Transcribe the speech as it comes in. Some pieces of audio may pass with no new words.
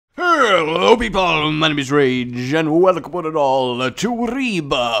Hello people, my name is Rage, and welcome one and all to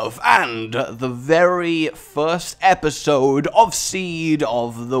Rebirth, and the very first episode of Seed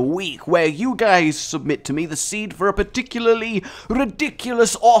of the Week, where you guys submit to me the seed for a particularly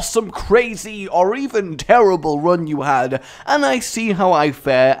ridiculous, awesome, crazy, or even terrible run you had, and I see how I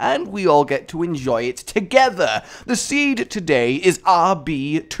fare, and we all get to enjoy it together. The seed today is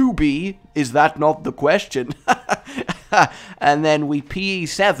RB2B, is that not the question? And then we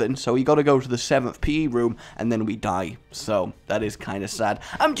PE7, so we gotta go to the 7th PE room, and then we die. So, that is kinda sad.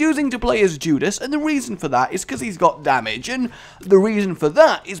 I'm choosing to play as Judas, and the reason for that is because he's got damage, and the reason for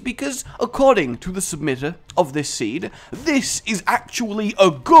that is because, according to the submitter of this seed, this is actually a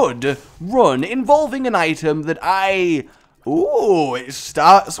good run involving an item that Ooh, it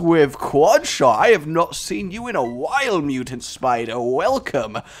starts with quad shot. I have not seen you in a while, Mutant Spider.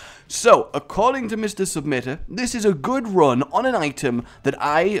 Welcome. So, according to Mr. Submitter, this is a good run on an item that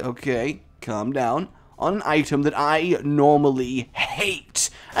okay, calm down, on an item that I normally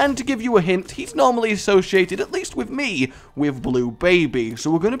hate. And to give you a hint, he's normally associated, at least with me, with Blue Baby.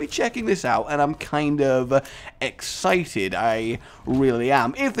 So we're going to be checking this out, and I'm kind of excited. I really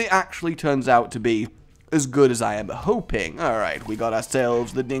am. If it actually turns out to be as good as I am hoping. Alright, we got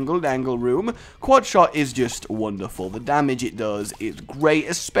ourselves the Dingle Dangle room. Quad shot is just wonderful. The damage it does is great,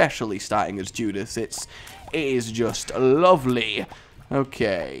 especially starting as Judas. It is just lovely.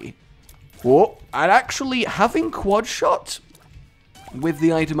 Okay. Oh, and actually having quad shot with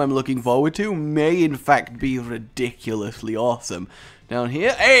the item I'm looking forward to may in fact be ridiculously awesome. Down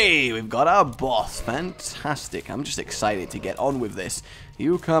here, hey, we've got our boss. Fantastic. I'm just excited to get on with this.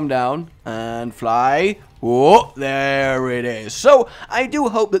 You come down and fly. Oh, there it is. So, I do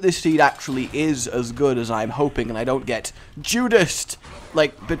hope that this seed actually is as good as I'm hoping, and I don't get Judas,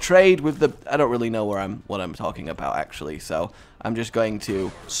 like, betrayed with the... I don't really know what I'm talking about, actually, so I'm just going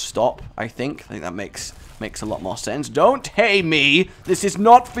to stop, I think. I think that makes a lot more sense. Don't hey me! This is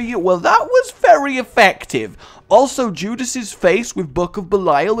not for you. Well, that was very effective. Also, Judas's face with Book of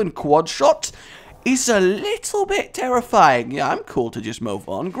Belial and quad shot is a little bit terrifying. Yeah, I'm cool to just move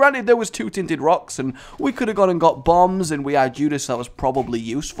on. Granted, there was 2 tinted rocks, and we could have gone and got bombs, and we had Judas that was probably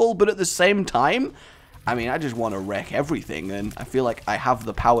useful, but at the same time, I mean, I just want to wreck everything, and I feel like I have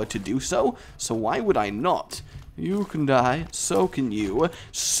the power to do so, so why would I not? You can die, so can you.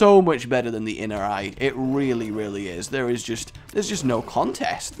 So much better than the inner eye. It really, really is. There's just no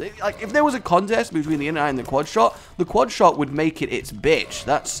contest. Like, if there was a contest between the inner eye and the quad shot would make it its bitch.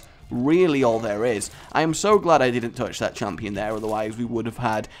 That's really all there is. I am so glad I didn't touch that champion there, otherwise we would have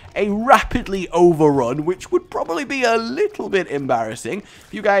had a rapidly overrun, which would probably be a little bit embarrassing.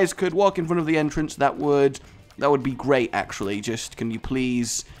 If you guys could walk in front of the entrance, that would be great, actually. Just, can you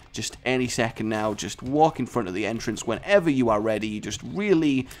please... just any second now, just walk in front of the entrance whenever you are ready.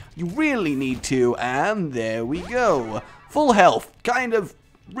 You really need to, and there we go. Full health, kind of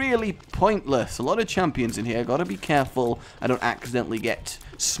really pointless. A lot of champions in here, gotta be careful I don't accidentally get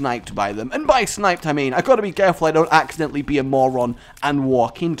sniped by them. And by sniped, I mean, I gotta be careful I don't accidentally be a moron and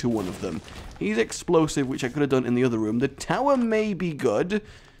walk into one of them. He's explosive, which I could have done in the other room. The tower may be good.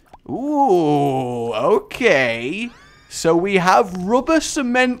 Ooh, okay. So we have rubber,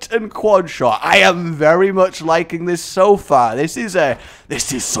 cement, and quad shot. I am very much liking this so far. This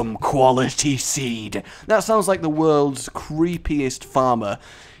is some quality seed. That sounds like the world's creepiest farmer.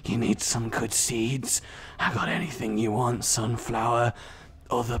 You need some good seeds? I got anything you want, sunflower.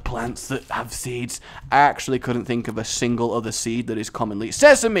 Other plants that have seeds. I actually couldn't think of a single other seed that is commonly...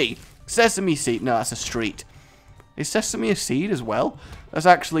 Sesame! Sesame seed. No, that's a street. Is sesame a seed as well? That's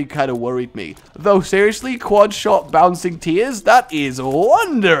actually kind of worried me. Though, seriously, quad shot bouncing tears? That is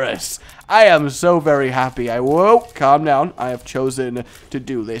wondrous! I am so very happy. Whoa, calm down. I have chosen to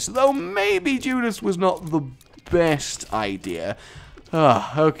do this. Though, maybe Judas was not the best idea.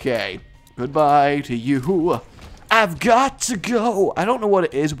 Okay. Goodbye to you. I've got to go! I don't know what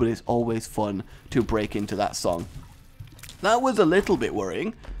it is, but it's always fun to break into that song. That was a little bit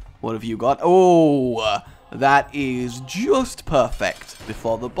worrying. What have you got? Oh... that is just perfect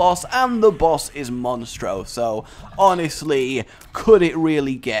before the boss, and the boss is Monstro, so honestly, could it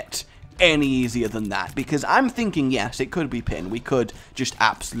really get any easier than that? Because I'm thinking, yes, it could be Pin. We could just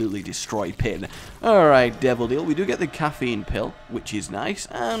absolutely destroy Pin. Alright, Devil Deal, we do get the caffeine pill, which is nice,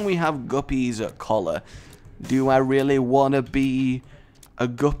 and we have Guppy's collar. Do I really want to be a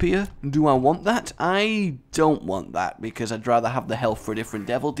Guppier? Do I want that? I don't want that, because I'd rather have the health for a different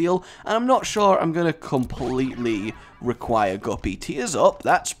Devil Deal, and I'm not sure I'm going to completely require Guppy. Tears up,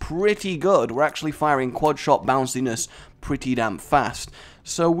 that's pretty good. We're actually firing quad shot bounciness pretty damn fast.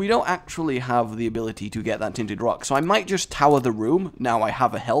 So we don't actually have the ability to get that tinted rock. So I might just tower the room. Now I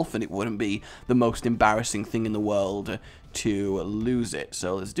have a health, and it wouldn't be the most embarrassing thing in the world to lose it.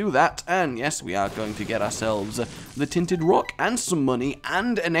 So let's do that, and yes, we are going to get ourselves the tinted rock and some money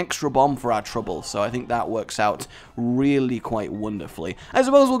and an extra bomb for our trouble. So I think that works out really quite wonderfully. I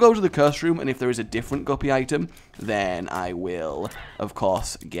suppose we'll go to the curse room, and if there is a different guppy item, then I will, of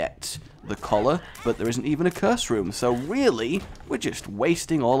course, get the collar, but there isn't even a curse room, so really, we're just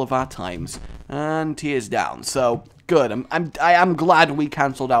wasting all of our times. And tears down, so good. I am glad we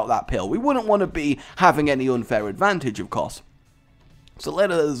cancelled out that pill. We wouldn't want to be having any unfair advantage, of course. So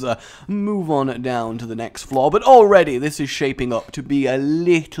let us move on down to the next floor. But already this is shaping up to be a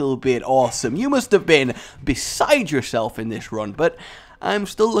little bit awesome. You must have been beside yourself in this run, but I'm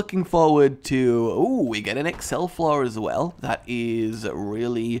still looking forward to... Ooh, we get an Excel floor as well. That is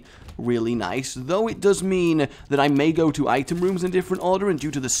really nice. Though it does mean that I may go to item rooms in different order, and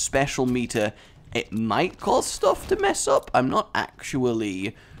due to the special meter, it might cause stuff to mess up. I'm not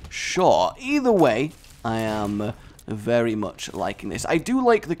actually sure. Either way, I am very much liking this. I do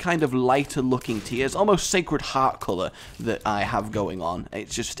like the kind of lighter looking tears, almost Sacred Heart color that I have going on.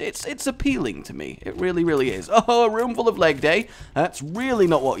 It's just, it's appealing to me. It really is. Oh, a room full of leg day. That's really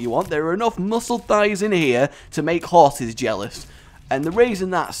not what you want. There are enough muscle thighs in here to make horses jealous. And the reason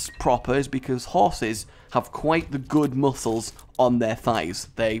that's proper is because horses have quite the good muscles on their thighs.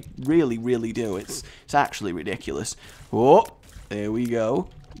 They really do. It's actually ridiculous. Oh, there we go.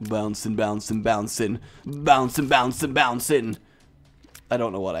 Bouncing. Bouncing. I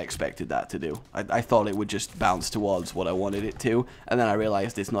don't know what I expected that to do. I thought it would just bounce towards what I wanted it to, and then I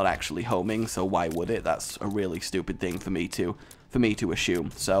realized it's not actually homing, so why would it? That's a really stupid thing for me to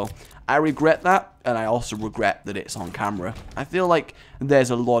assume. So I regret that, and I also regret that it's on camera. I feel like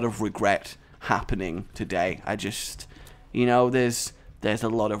there's a lot of regret happening today. I just, you know, there's a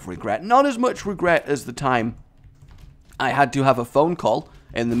lot of regret. Not as much regret as the time I had to have a phone call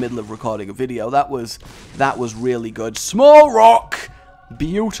in the middle of recording a video. That was really good. Small rock!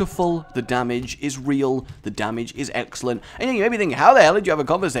 Beautiful. The damage is real. The damage is excellent. And you may be thinking, how the hell did you have a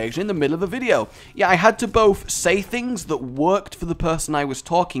conversation in the middle of a video? Yeah, I had to both say things that worked for the person I was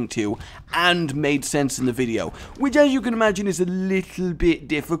talking to and made sense in the video, which, as you can imagine, is a little bit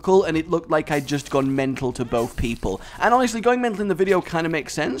difficult, and it looked like I'd just gone mental to both people. And honestly, going mental in the video kind of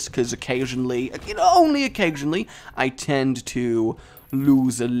makes sense, because occasionally, you know, only occasionally, I tend to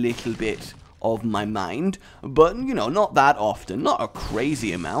lose a little bit of my mind, but, you know, not that often, not a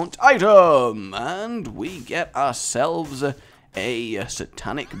crazy amount. Item! And we get ourselves a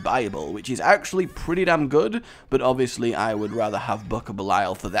satanic Bible, which is actually pretty damn good, but obviously I would rather have Book of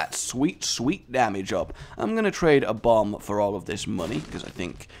Belial for that sweet damage up. I'm gonna trade a bomb for all of this money, because I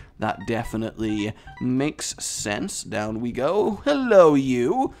think that definitely makes sense. Down we go. Hello,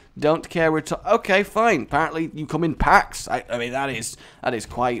 you. Don't care at all. Okay, fine. Apparently, you come in packs. I mean, that is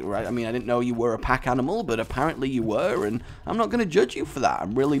quite right. I mean, I didn't know you were a pack animal, but apparently you were, and I'm not going to judge you for that.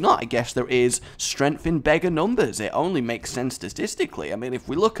 I'm really not. I guess there is strength in bigger numbers. It only makes sense statistically. I mean, if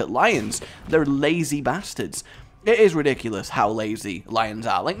we look at lions, they're lazy bastards. It is ridiculous how lazy lions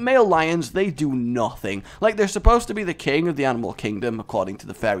are. Like, male lions, they do nothing. Like, they're supposed to be the king of the animal kingdom, according to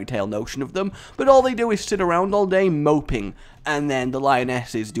the fairy tale notion of them, but all they do is sit around all day moping, and then the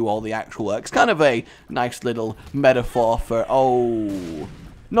lionesses do all the actual work. It's kind of a nice little metaphor for, oh...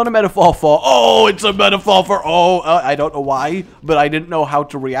 Not a metaphor for, oh, it's a metaphor for, oh, I don't know why, but I didn't know how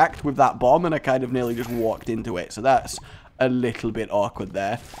to react with that bomb, and I kind of nearly just walked into it, so that's a little bit awkward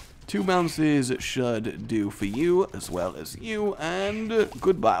there. 2 bounces should do for you, as well as you, and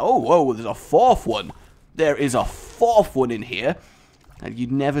goodbye. Oh, whoa, there's a 4th one. There is a 4th one in here, and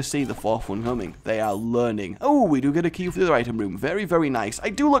you'd never see the 4th one coming. They are learning. Oh, we do get a key for the item room. Very nice. I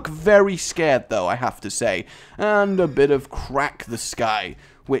do look very scared, though, I have to say. And a bit of Crack the Sky,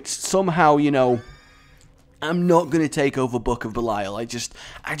 which somehow, you know, I'm not going to take over Book of Belial. I just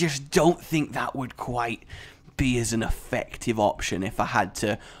don't think that would quite be as an effective option if I had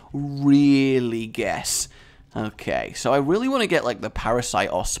to really guess. Okay, so I really want to get like the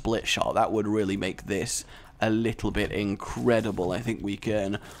Parasite or Split Shot. That would really make this a little bit incredible. I think we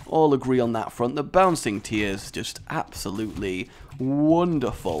can all agree on that front. The Bouncing Tears, just absolutely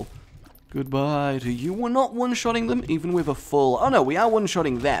wonderful. Goodbye to you. We're not one-shotting them, even with a full... Oh, no, we are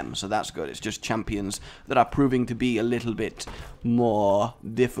one-shotting them, so that's good. It's just champions that are proving to be a little bit more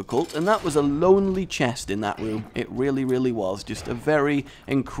difficult. And that was a lonely chest in that room. It really was. Just a very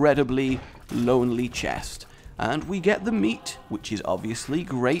incredibly lonely chest. And we get the meat, which is obviously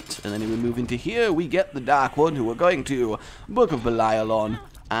great. And then we move into here, we get the Dark One, who we're going to Book of Belial on.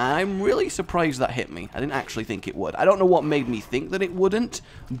 I'm really surprised that hit me. I didn't actually think it would. I don't know what made me think that it wouldn't,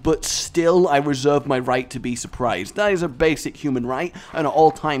 but still, I reserve my right to be surprised. That is a basic human right, and at all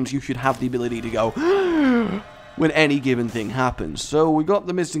times, you should have the ability to go when any given thing happens. So, we got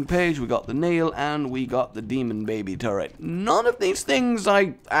the missing page, we got the nail, and we got the demon baby turret. None of these things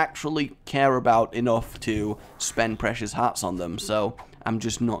I actually care about enough to spend precious hearts on them, so I'm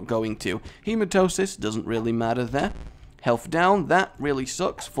just not going to. Hematosis doesn't really matter there. Health down, that really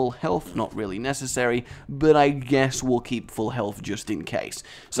sucks. Full health, not really necessary, but I guess we'll keep full health just in case.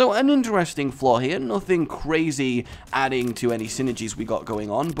 So, an interesting flaw here, nothing crazy adding to any synergies we got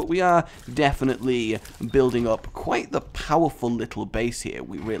going on, but we are definitely building up quite the powerful little base here,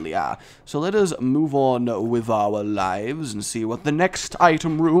 we really are. So let us move on with our lives and see what the next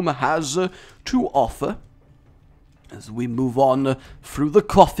item room has to offer. As we move on through the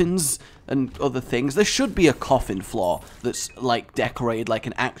coffins and other things, there should be a coffin floor that's, like, decorated like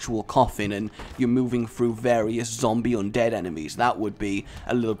an actual coffin, and you're moving through various zombie undead enemies. That would be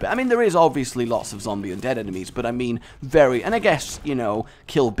a little bit... I mean, there is obviously lots of zombie undead enemies, but I mean, and I guess, you know,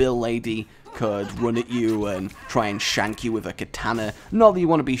 Kill Bill Lady could run at you and try and shank you with a katana. Not that you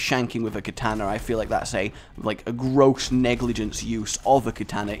want to be shanking with a katana. I feel like that's a gross negligence use of a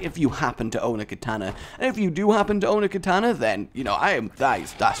katana if you happen to own a katana. And if you do happen to own a katana, then, you know,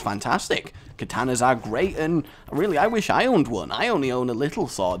 that's fantastic. Katanas are great, and really, I wish I owned one. I only own a little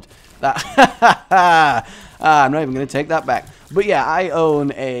sword. I'm not even going to take that back. But yeah, I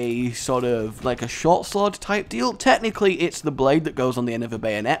own a sort of like a short sword type deal. Technically, it's the blade that goes on the end of a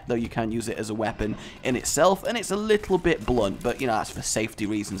bayonet, though you can use it as a weapon in itself, and it's a little bit blunt, but you know, that's for safety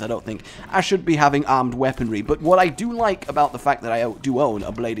reasons. I don't think I should be having armed weaponry. But what I do like about the fact that I do own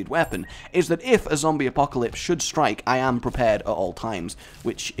a bladed weapon is that if a zombie apocalypse should strike, I am prepared at all times,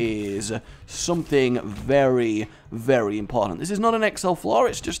 which is something very, very important. This is not an XL floor,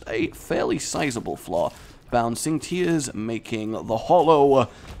 it's just a fairly sizable floor. Bouncing tears, making the hollow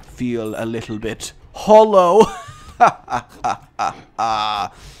feel a little bit hollow. I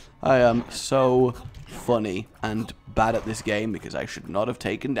am so funny and bad at this game because I should not have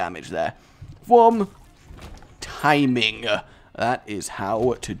taken damage there. From timing. That is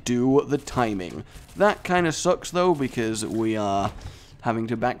how to do the timing. That kind of sucks though, because we are having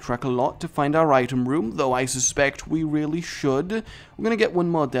to backtrack a lot to find our item room, though I suspect we really should. We're going to get one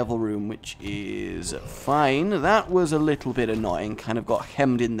more devil room, which is fine. That was a little bit annoying, kind of got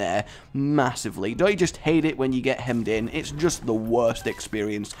hemmed in there massively. Don't you just hate it when you get hemmed in? It's just the worst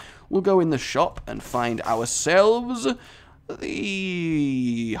experience. We'll go in the shop and find ourselves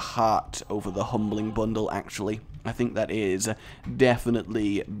the heart over the humbling bundle, actually. I think that is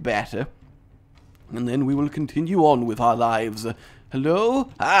definitely better. And then we will continue on with our lives. Hello?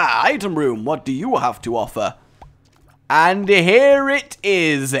 Ah, item room, what do you have to offer? And here it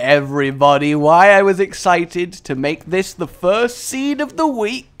is, everybody. Why I was excited to make this the first seed of the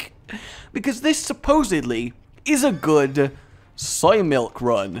week. Because this supposedly is a good soy milk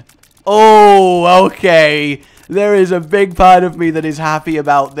run. Oh, okay. There is a big part of me that is happy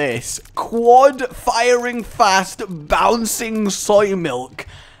about this. Quad firing fast, bouncing soy milk.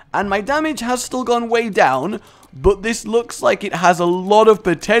 And my damage has still gone way down, but this looks like it has a lot of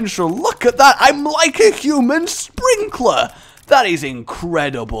potential. Look at that. I'm like a human sprinkler. That is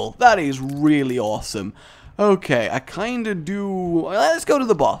incredible. That is really awesome. Okay, I kind of do... Let's go to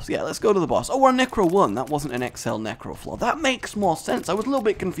the boss. Yeah, let's go to the boss. Oh, we're Necro 1. That wasn't an XL Necro floor. That makes more sense. I was a little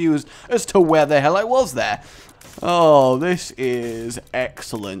bit confused as to where the hell I was there. Oh, this is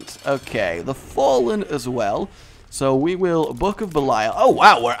excellent. Okay, the Fallen as well. So we will Book of Belial. Oh,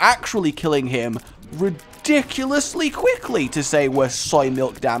 wow, we're actually killing him ridiculously quickly to say we're soy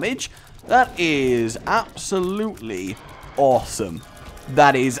milk damage. That is absolutely awesome.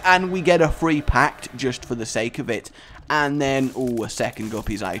 That is, and we get a free pact just for the sake of it. And then, ooh, a second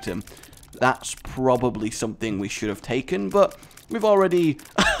Guppy's item. That's probably something we should have taken, but we've already...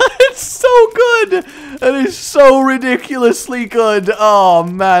 It's so good! It is so ridiculously good! Oh,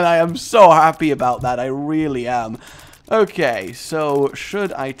 man, I am so happy about that. I really am. Okay, so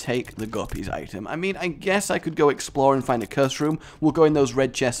should I take the Guppy's item? I mean, I guess I could go explore and find a curse room. We'll go in those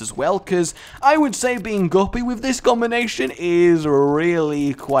red chests as well, because I would say being Guppy with this combination is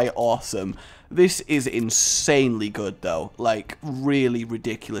really quite awesome. This is insanely good, though. Like, really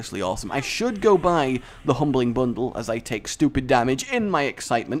ridiculously awesome. I should go buy the Humbling Bundle as I take stupid damage in my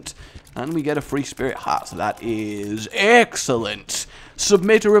excitement. And we get a free Spirit Heart, so that is excellent.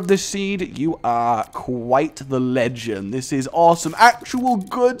 Submitter of the Seed, you are quite the legend. This is awesome. Actual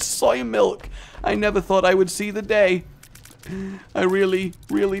good soy milk. I never thought I would see the day. I really,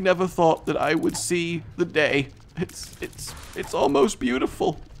 really never thought that I would see the day. It's almost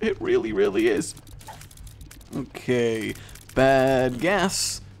beautiful. It really, really is. Okay, bad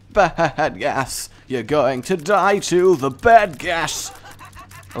gas. Bad gas. You're going to die to the bad gas.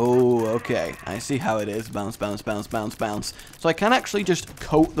 Oh, okay. I see how it is. Bounce, bounce, bounce, bounce, bounce. So I can actually just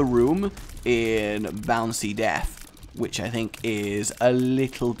coat the room in bouncy death, which I think is a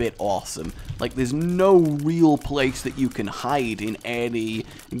little bit awesome. Like, there's no real place that you can hide in any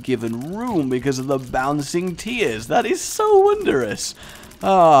given room because of the bouncing tears. That is so wondrous.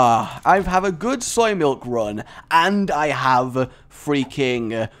 I have a good soy milk run, and I have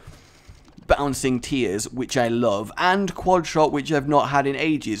freaking bouncing tears, which I love, and quad shot, which I've not had in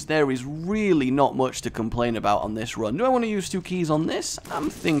ages. There is really not much to complain about on this run. Do I want to use 2 keys on this? I'm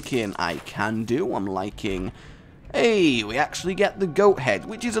thinking I can do. I'm liking... Hey, we actually get the goat head,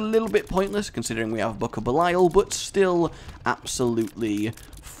 which is a little bit pointless considering we have Book of Belial, but still absolutely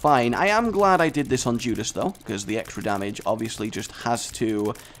fine. I am glad I did this on Judas, though, because the extra damage obviously just has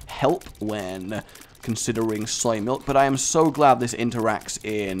to help when considering soy milk, but I am so glad this interacts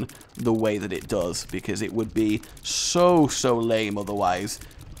in the way that it does, because it would be so lame otherwise.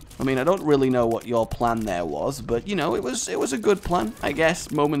 I mean, I don't really know what your plan there was, but, you know, it was a good plan, I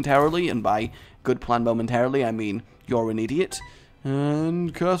guess, momentarily, and by good plan momentarily, I mean, you're an idiot.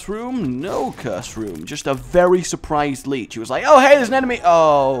 And curse room? No curse room. Just a very surprised leech. He was like, oh, hey, there's an enemy.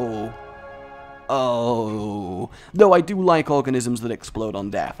 Oh. Though I do like organisms that explode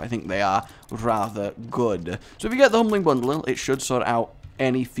on death. I think they are rather good. So if you get the Humbling Bundle, it should sort out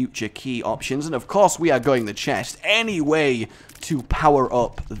any future key options. And of course, we are going the chest. Any way to power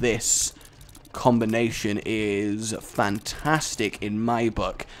up this combination is fantastic in my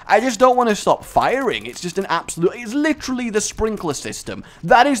book. I just don't want to stop firing. It's just an absolute... It's literally the sprinkler system.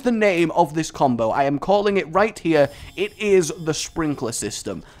 That is the name of this combo. I am calling it right here. It is the sprinkler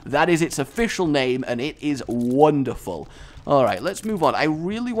system. That is its official name, and it is wonderful. Alright, let's move on. I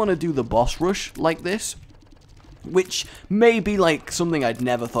really want to do the boss rush like this, which may be like something I'd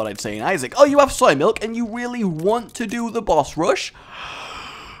never thought I'd say in Isaac. Oh, you have soy milk, and you really want to do the boss rush?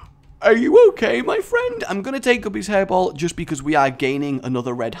 Are you okay, my friend? I'm going to take Guppy's hairball just because we are gaining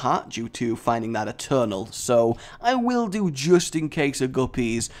another red heart due to finding that eternal. So I will do just in case a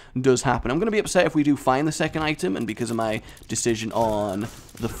Guppy's does happen. I'm going to be upset if we do find the second item, and because of my decision on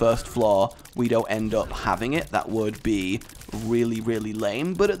the first floor, we don't end up having it. That would be really, really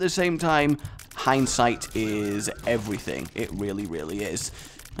lame. But at the same time, hindsight is everything. It really, really is.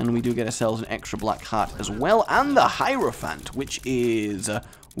 And we do get ourselves an extra black heart as well, and the Hierophant, which is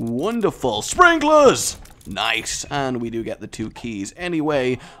wonderful. Sprinklers! Nice. And we do get the 2 keys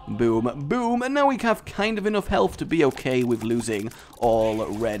anyway. Boom, boom. And now we have kind of enough health to be okay with losing all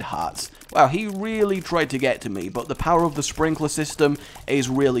red hearts. Wow, he really tried to get to me, but the power of the sprinkler system is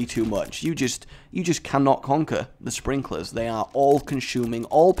really too much. You just cannot conquer the sprinklers. They are all-consuming,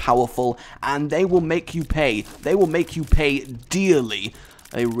 all-powerful, and they will make you pay. They will make you pay dearly.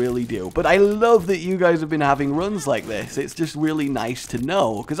 They really do. But I love that you guys have been having runs like this. It's just really nice to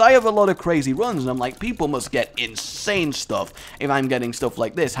know. Because I have a lot of crazy runs, and I'm like, people must get insane stuff if I'm getting stuff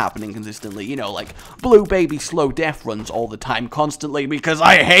like this happening consistently. You know, like Blue Baby slow death runs all the time, constantly, because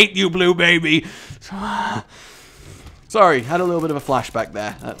I hate you, Blue Baby. Sorry, had a little bit of a flashback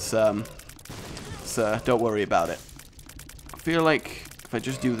there. That's, don't worry about it. I feel like if I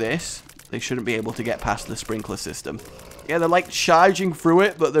just do this, they shouldn't be able to get past the sprinkler system. Yeah, they're like charging through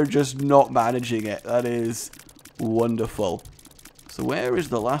it, but they're just not managing it. That is wonderful. So where is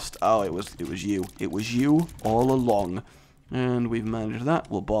the last... Oh, it was you. It was you all along. And we've managed that.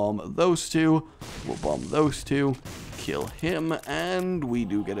 We'll bomb those 2. We'll bomb those 2. Kill him. And we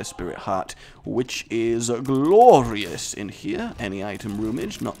do get a spirit heart, which is glorious in here. Any item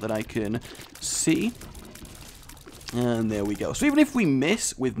roomage, not that I can see. And there we go. So even if we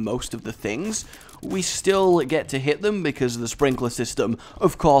miss with most of the things, we still get to hit them because the sprinkler system,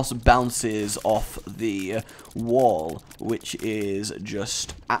 of course, bounces off the wall, which is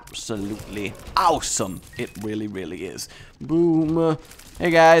just absolutely awesome. It really, really is. Boom. Hey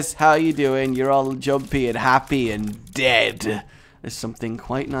guys, how you doing? You're all jumpy and happy and dead. There's something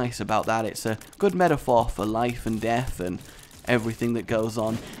quite nice about that. It's a good metaphor for life and death and everything that goes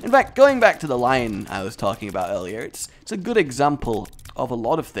on. In fact, going back to the lion I was talking about earlier, it's a good example of a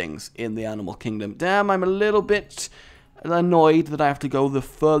lot of things in the animal kingdom. Damn, I'm a little bit annoyed that I have to go the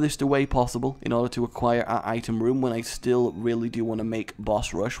furthest away possible in order to acquire our item room when I still really do want to make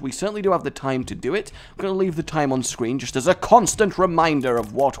boss rush. We certainly do have the time to do it. I'm going to leave the time on screen just as a constant reminder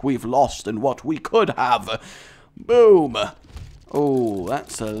of what we've lost and what we could have. Boom. Oh,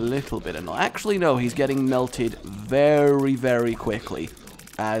 that's a little bit annoying. Actually, no, he's getting melted very, very quickly.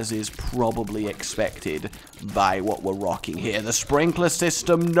 as is probably expected by what we're rocking here. The sprinkler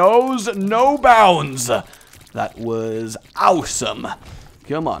system knows no bounds. That was awesome.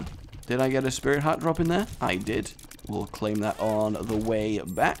 Come on. Did I get a spirit heart drop in there? I did. We'll claim that on the way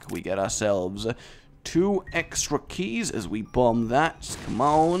back. We get ourselves 2 extra keys as we bomb that. Come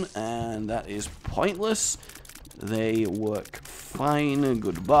on. And that is pointless. They work fine.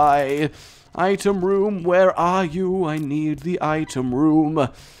 Goodbye. Item room, where are you? I need the item room.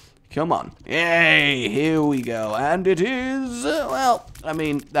 Come on. Yay, here we go. And it is, well, I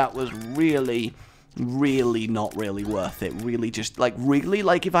mean, that was really not really worth it. Really just, like, really,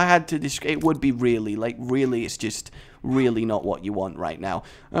 like, if I had to describe, it would be really, like, really, it's just really not what you want right now.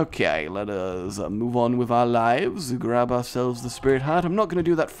 Okay, let us move on with our lives. Grab ourselves the spirit heart. I'm not going to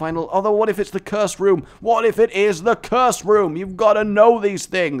do that final, although what if it's the curse room? What if it is the curse room? You've got to know these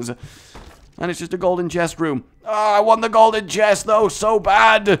things. And it's just a golden chest room. Oh, I want the golden chest, though, so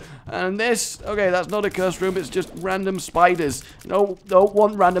bad. And this, okay, that's not a curse room. It's just random spiders. No, don't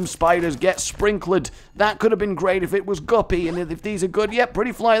want random spiders. Get sprinkled. That could have been great if it was guppy. And if these are good, yep,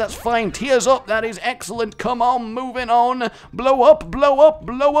 pretty fly, that's fine. Tears up, that is excellent. Come on, moving on. Blow up, blow up,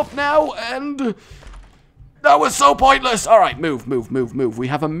 blow up now. And that was so pointless. All right, move. We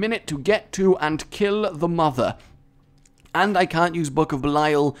have a minute to get to and kill the mother. And I can't use Book of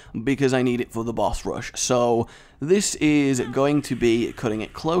Belial because I need it for the boss rush. So this is going to be cutting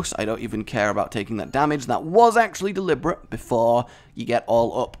it close. I don't even care about taking that damage. That was actually deliberate before you get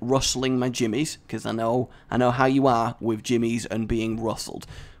all up rustling my jimmies. Because I know how you are with jimmies and being rustled.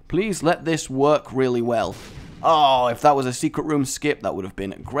 Please let this work really well. Oh, if that was a secret room skip, that would have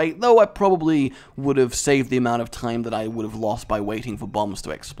been great. Though I probably would have saved the amount of time that I would have lost by waiting for bombs to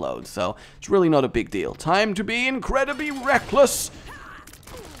explode. So, it's really not a big deal. Time to be incredibly reckless.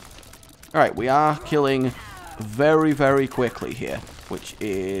 Alright, we are killing very quickly here. Which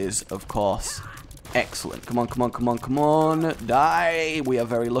is, of course, excellent. Come on. Die. We are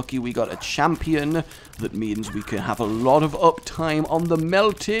very lucky we got a champion. That means we can have a lot of uptime on the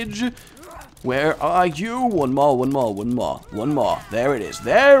meltage. Where are you? One more. There it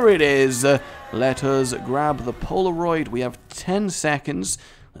is. Let us grab the Polaroid. We have 10 seconds.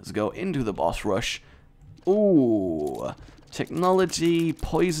 Let's go into the boss rush. Ooh. Technology,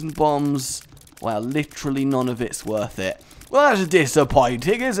 poison bombs. Well, literally none of it's worth it. Well, that's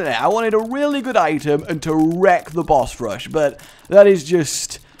disappointing, isn't it? I wanted a really good item and to wreck the boss rush, but that is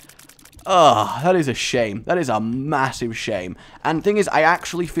just... that is a shame. That is a massive shame. And thing is, I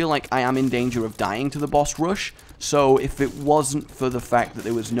actually feel like I am in danger of dying to the boss rush. So if it wasn't for the fact that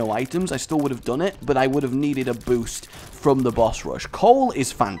there was no items, I still would have done it. But I would have needed a boost from the boss rush. Coal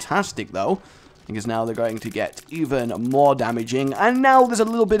is fantastic, though. Because now they're going to get even more damaging. And now there's a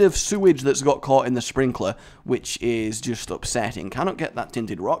little bit of sewage that's got caught in the sprinkler, which is just upsetting. Cannot get that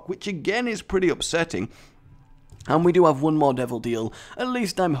tinted rock, which again is pretty upsetting. And we do have one more devil deal. At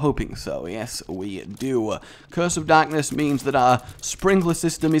least I'm hoping so. Yes, we do. Curse of Darkness means that our sprinkler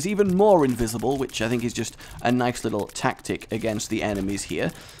system is even more invisible, which I think is just a nice little tactic against the enemies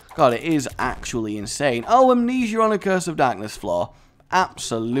here. God, it is actually insane. Oh, amnesia on a Curse of Darkness floor.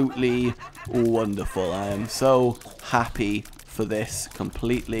 Absolutely wonderful. I am so happy for this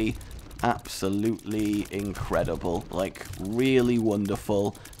completely. Absolutely incredible. Like, really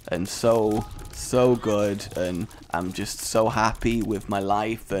wonderful. And so good, and I'm just so happy with my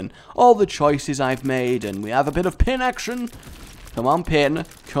life and all the choices I've made, and we have a bit of pin action. Come on, pin.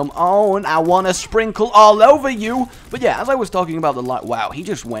 Come on. I want to sprinkle all over you. But yeah, as I was talking about the lion, wow, he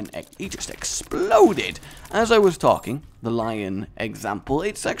just exploded. As I was talking, the lion example,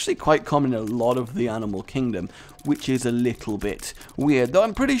 it's actually quite common in a lot of the animal kingdom, which is a little bit weird. Though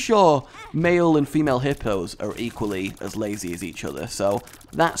I'm pretty sure male and female hippos are equally as lazy as each other, so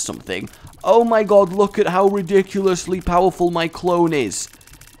that's something. Oh my god, look at how ridiculously powerful my clone is.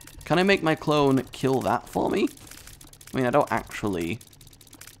 Can I make my clone kill that for me? I mean, I don't actually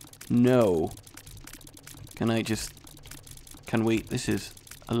know. Can we? This is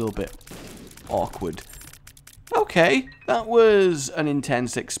a little bit awkward. Okay, that was an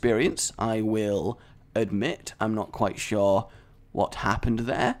intense experience, I will admit. I'm not quite sure what happened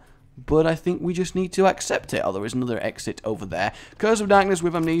there, but I think we just need to accept it. Oh, there is another exit over there. Curse of Darkness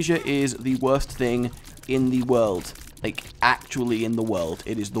with amnesia is the worst thing in the world. Like, actually in the world.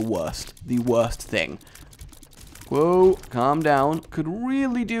 It is the worst. The worst thing. Whoa, calm down. Could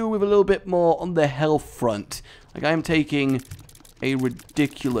really do with a little bit more on the health front. Like, I am taking a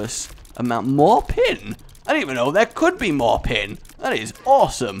ridiculous amount. More pin? I didn't even know there could be more pin. That is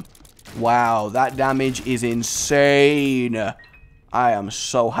awesome. Wow, that damage is insane. I am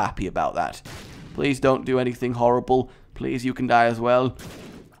so happy about that. Please don't do anything horrible. Please, you can die as well.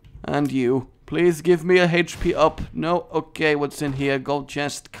 And you. Please give me a HP up. No, okay, what's in here? Gold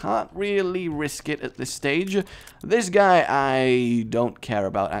chest. Can't really risk it at this stage. This guy I don't care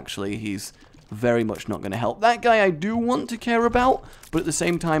about, actually. He's very much not going to help. That guy I do want to care about, but at the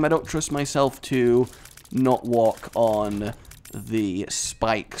same time I don't trust myself to not walk on the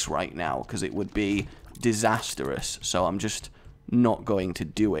spikes right now, because it would be disastrous. So I'm just not going to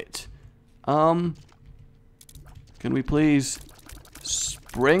do it. Can we please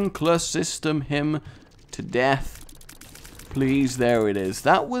sprinkler system him to death? Please, there it is.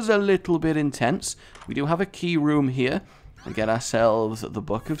 That was a little bit intense. We do have a key room here. We get ourselves the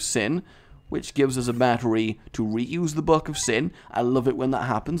Book of Sin, which gives us a battery to reuse the Book of Sin. I love it when that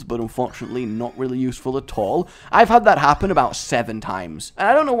happens, but unfortunately not really useful at all. I've had that happen about 7 times, and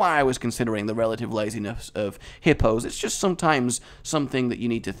I don't know why I was considering the relative laziness of hippos. It's just sometimes something that you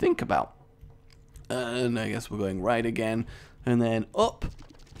need to think about. And I guess we're going right again, and then up.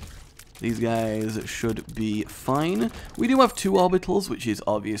 These guys should be fine. We do have 2 orbitals, which is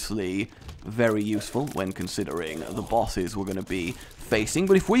obviously very useful when considering the bosses we're going to be facing.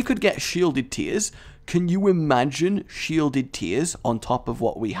 But if we could get shielded tiers, can you imagine shielded tiers on top of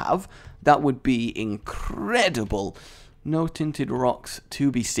what we have? That would be incredible. No tinted rocks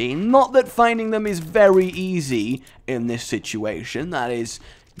to be seen. Not that finding them is very easy in this situation. That is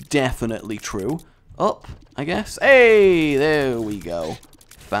definitely true. Up, I guess. Hey, there we go.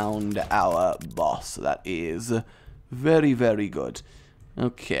 Found our boss. That is very, very good.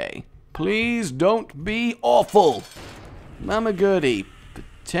 Okay. Please don't be awful. Mama Goody,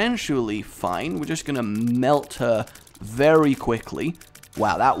 potentially fine. We're just going to melt her very quickly.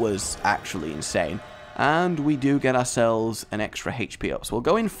 Wow, that was actually insane. And we do get ourselves an extra HP up. So we'll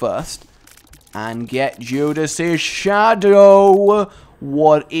go in first and get Judas's shadow.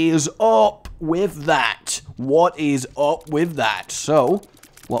 What is up with that? What is up with that? So,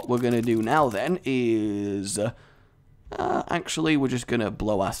 what we're going to do now then is... actually, we're just going to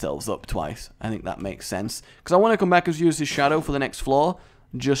blow ourselves up twice. I think that makes sense. Because I want to come back as Judas's shadow for the next floor,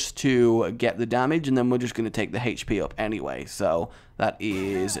 just to get the damage, and then we're just going to take the HP up anyway. So, that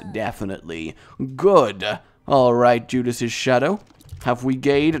is definitely good. Alright, Judas's shadow. Have we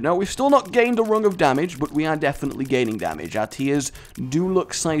gained? No, we've still not gained a rung of damage, but we are definitely gaining damage. Our tiers do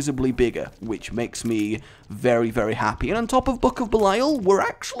look sizably bigger, which makes me very, very happy. And on top of Book of Belial, we're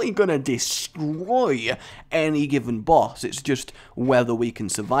actually going to destroy any given boss. It's just whether we can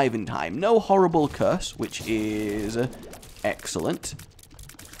survive in time. No horrible curse, which is excellent.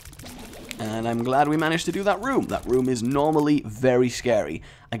 And I'm glad we managed to do that room. That room is normally very scary.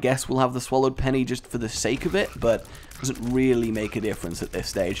 I guess we'll have the Swallowed Penny just for the sake of it, but it doesn't really make a difference at this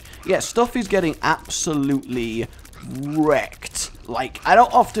stage. Yeah, stuff is getting absolutely wrecked. Like, I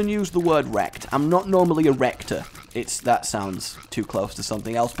don't often use the word wrecked. I'm not normally a wrecker. That sounds too close to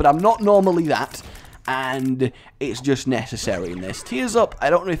something else, but I'm not normally that. And it's just necessary in this. Tears Up,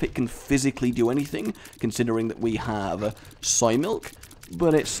 I don't know if it can physically do anything, considering that we have soy milk.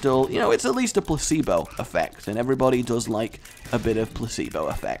 But it's still, you know, it's at least a placebo effect. And everybody does like a bit of placebo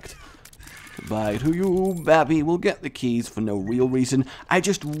effect. Goodbye to you, Babby. We'll get the keys for no real reason. I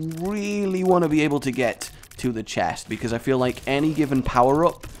just really want to be able to get to the chest, because I feel like any given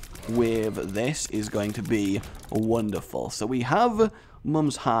power-up with this is going to be wonderful. So we have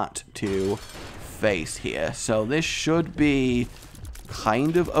Mum's Heart to face here. So this should be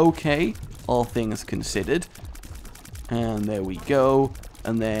kind of okay, all things considered. And there we go.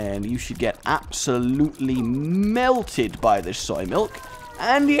 And then you should get absolutely melted by this soy milk.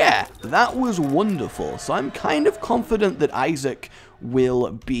 And yeah, that was wonderful. So I'm kind of confident that Isaac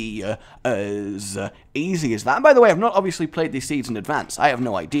will be as easy as that. By the way, I've not obviously played these seeds in advance. I have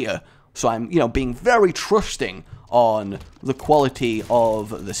no idea. So I'm, you know, being very trusting on the quality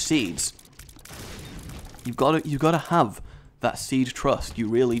of the seeds. You've got to have that seed trust. You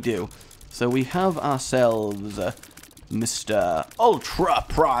really do. So we have ourselves Mr. Ultra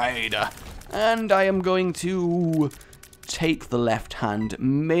Pride, and I am going to take the left hand,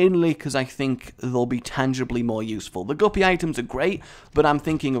 mainly because I think they'll be tangibly more useful. The guppy items are great, but I'm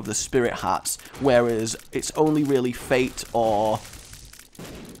thinking of the spirit hearts, whereas it's only really Fate or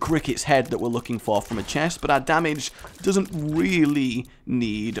Cricket's head that we're looking for from a chest, but our damage doesn't really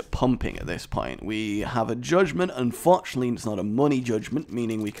need pumping at this point. We have a judgment. Unfortunately, it's not a money judgment,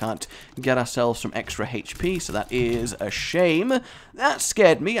 meaning we can't get ourselves some extra HP, so that is a shame. That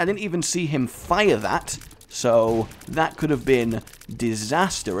scared me. I didn't even see him fire that, so that could have been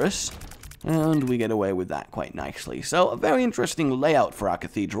disastrous. And we get away with that quite nicely. So, a very interesting layout for our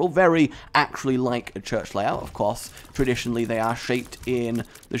cathedral. Very actually like a church layout. Of course, traditionally they are shaped in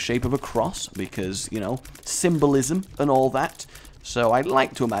the shape of a cross because, you know, symbolism and all that. So I'd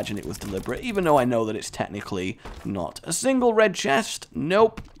like to imagine it was deliberate, even though I know that it's technically not. A single red chest?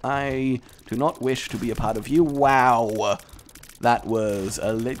 Nope. I do not wish to be a part of you. Wow. That was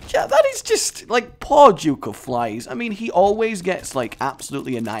a that is just, like, poor Duke of Flies. I mean, he always gets, like,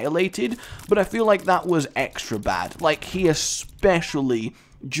 absolutely annihilated, but I feel like that was extra bad. Like, he especially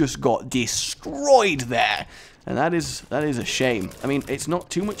just got destroyed there. And that is a shame. I mean, it's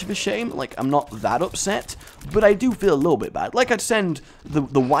not too much of a shame. Like, I'm not that upset, but I do feel a little bit bad. Like, I'd send the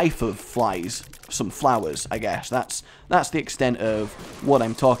wife of Flies some flowers, I guess. That's the extent of what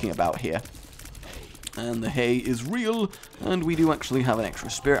I'm talking about here. And the hay is real, and we do actually have an extra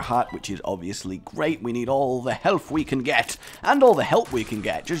spirit heart, which is obviously great. We need all the health we can get, and all the help we can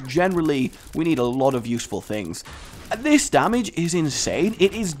get. Just generally, we need a lot of useful things. This damage is insane.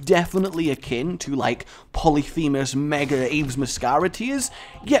 It is definitely akin to, like, Polyphemus Mega Abe's Mascara tears,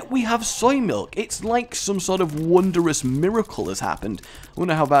 yet we have soy milk. It's like some sort of wondrous miracle has happened. I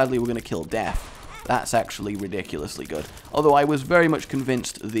wonder how badly we're going to kill Death. That's actually ridiculously good. Although I was very much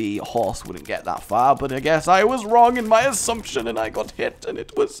convinced the horse wouldn't get that far, but I guess I was wrong in my assumption and I got hit, and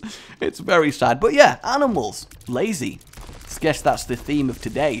it's very sad. But yeah, animals, lazy. I guess that's the theme of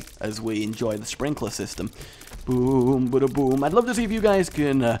today as we enjoy the sprinkler system. Boom, bada boom. I'd love to see if you guys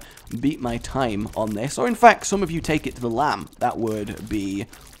can beat my time on this, or in fact, some of you take it to the lamb. That would be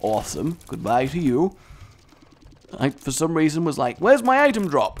awesome. Goodbye to you. I, for some reason, was like, where's my item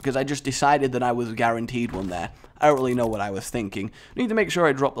drop? Because I just decided that I was guaranteed one there. I don't really know what I was thinking. Need to make sure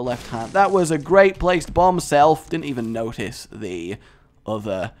I drop the left hand. That was a great placed bomb self. Didn't even notice the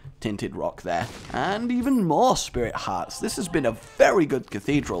other tinted rock there. And even more spirit hearts. This has been a very good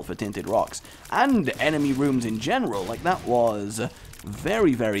cathedral for tinted rocks. And enemy rooms in general. Like, that was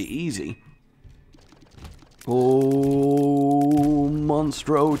very, very easy. Oh,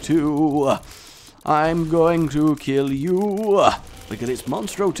 Monstro 2. I'm going to kill you, because it's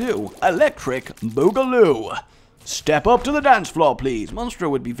Monstro 2, Electric Boogaloo. Step up to the dance floor, please. Monstro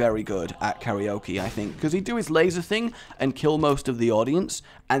would be very good at karaoke, I think, because he'd do his laser thing and kill most of the audience,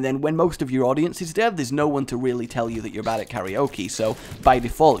 and then when most of your audience is dead, there's no one to really tell you that you're bad at karaoke, so by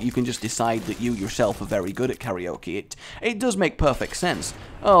default, you can just decide that you yourself are very good at karaoke. It does make perfect sense.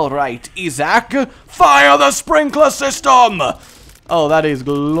 Alright, Isaac, fire the sprinkler system! Oh, that is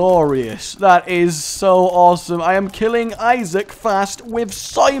glorious. That is so awesome. I am killing Isaac fast with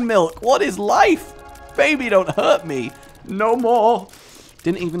soy milk. What is life? Baby, don't hurt me. No more.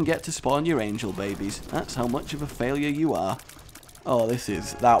 Didn't even get to spawn your angel babies. That's how much of a failure you are. Oh, I'm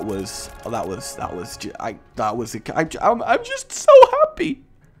just so happy.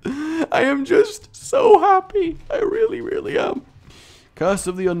 I am just so happy. I really, really am. Curse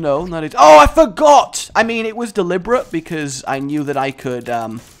of the Unknown, that is... Oh, I forgot! I mean, it was deliberate because I knew that I could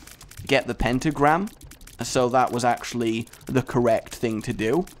get the pentagram. So that was actually the correct thing to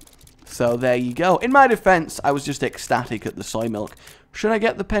do. So there you go. In my defense, I was just ecstatic at the soy milk. Should I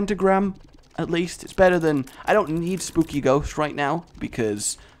get the pentagram? At least. It's better than... I don't need Spooky Ghost right now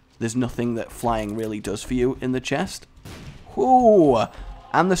because there's nothing that flying really does for you in the chest. Ooh...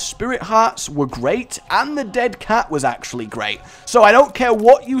 And the spirit hearts were great, and the dead cat was actually great. So I don't care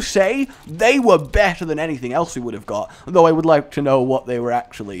what you say, they were better than anything else we would have got. Though I would like to know what they were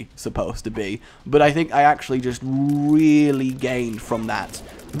actually supposed to be. But I think I actually just really gained from that.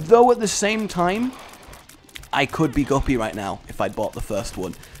 Though at the same time, I could be Guppy right now if I'd bought the first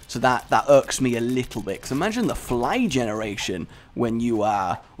one. So that irks me a little bit. Because imagine the fly generation when you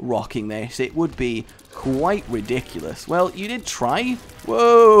are rocking this. It would be quite ridiculous. Well, you did try.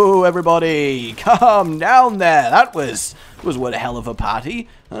 Whoa, everybody. Calm down there. That was one hell of a party.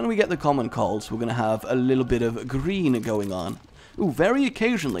 And we get the common cold, so we're going to have a little bit of green going on. Ooh, very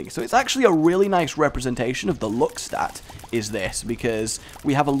occasionally. So it's actually a really nice representation of the luck stat, is this, because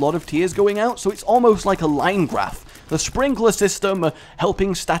we have a lot of tiers going out, so it's almost like a line graph. The sprinkler system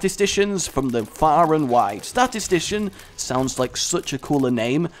helping statisticians from the far and wide. Statistician sounds like such a cooler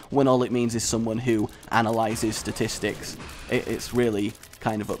name when all it means is someone who analyzes statistics. It's really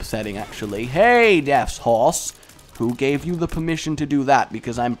kind of upsetting, actually. Hey, Death's horse. Who gave you the permission to do that?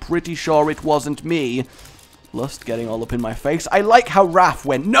 Because I'm pretty sure it wasn't me. Lust getting all up in my face. I like how Raph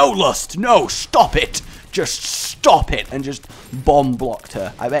went, no, Lust, no, stop it. Just stop it, and just bomb blocked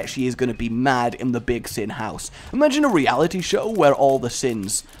her. I bet she is going to be mad in the Big Sin house. Imagine a reality show where all the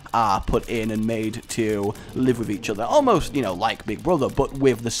sins are put in and made to live with each other. Almost, you know, like Big Brother, but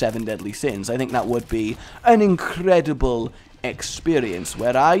with the 7 deadly sins. I think that would be an incredible experience.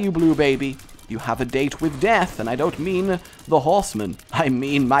 Where are you, Blue Baby? You have a date with death, and I don't mean the horseman. I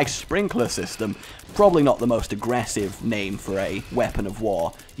mean my sprinkler system. Probably not the most aggressive name for a weapon of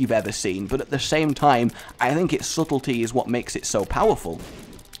war you've ever seen, but at the same time, I think its subtlety is what makes it so powerful.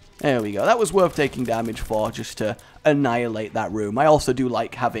 There we go. That was worth taking damage for, just to annihilate that room. I also do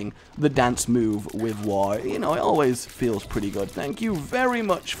like having the dance move with war. You know, it always feels pretty good. Thank you very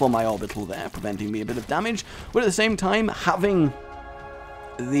much for my orbital there, preventing me a bit of damage. But at the same time, having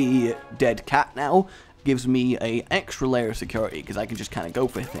the dead cat now gives me a extra layer of security, because I can just kind of go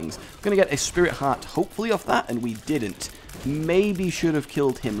for things. I'm going to get a spirit heart, hopefully, off that, and we didn't. Maybe should have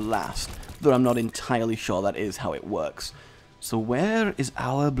killed him last, though I'm not entirely sure that is how it works. So where is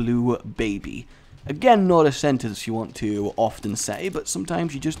our blue baby? Again, not a sentence you want to often say, but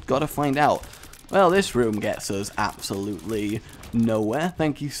sometimes you just gotta find out. Well, this room gets us absolutely nowhere.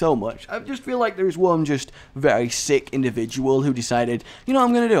 Thank you so much. I just feel like there's one just very sick individual who decided, you know what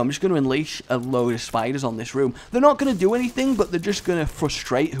I'm going to do? I'm just going to unleash a load of spiders on this room. They're not going to do anything, but they're just going to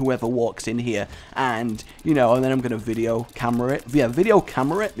frustrate whoever walks in here. And, you know, and then I'm going to video camera it. Yeah, video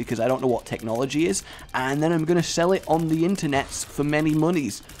camera it, because I don't know what technology is. And then I'm going to sell it on the internet for many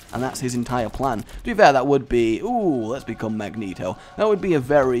monies. And that's his entire plan. To be fair, that would be, ooh, let's become Magneto. That would be a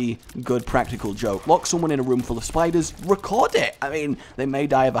very good practical joke. Lock someone in a room full of spiders, record it. I mean, they may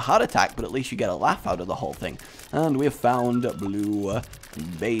die of a heart attack, but at least you get a laugh out of the whole thing. And we have found blue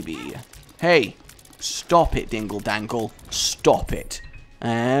baby. Hey, stop it, Dingle Dangle. Stop it.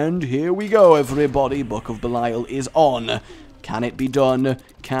 And here we go, everybody. Book of Belial is on. Can it be done?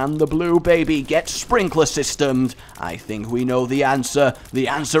 Can the blue baby get sprinkler systemed? I think we know the answer. The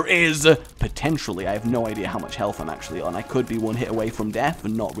answer is potentially. I have no idea how much health I'm actually on. I could be one hit away from death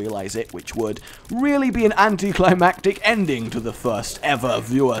and not realize it, which would really be an anticlimactic ending to the first ever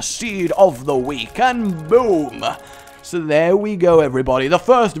viewer seed of the week. And boom! So there we go, everybody. The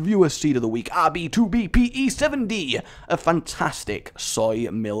first viewer seed of the week, RB2B PE7D. A fantastic soy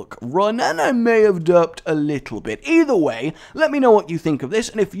milk run, and I may have derped a little bit. Either way, let me know what you think of this,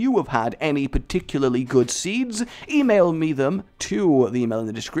 and if you have had any particularly good seeds, email me them to the email in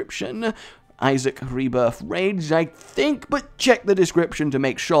the description. Isaac Rebirth Rage, I think, but check the description to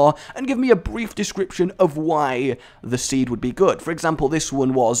make sure, and give me a brief description of why the seed would be good. For example, this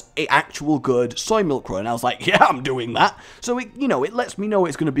one was an actual good soy milk run. I was like, yeah, I'm doing that. So, it lets me know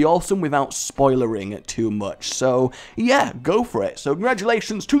it's going to be awesome without spoilering it too much. So, yeah, go for it. So,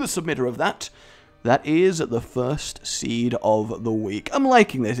 congratulations to the submitter of that. That is the first seed of the week. I'm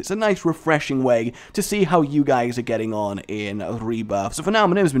liking this. It's a nice, refreshing way to see how you guys are getting on in Rebirth. So for now,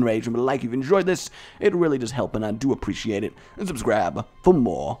 my name has been Rage, and if you've enjoyed this, it really does help, and I do appreciate it. And subscribe for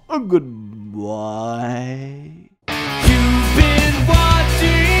more. Goodbye. You've been watching.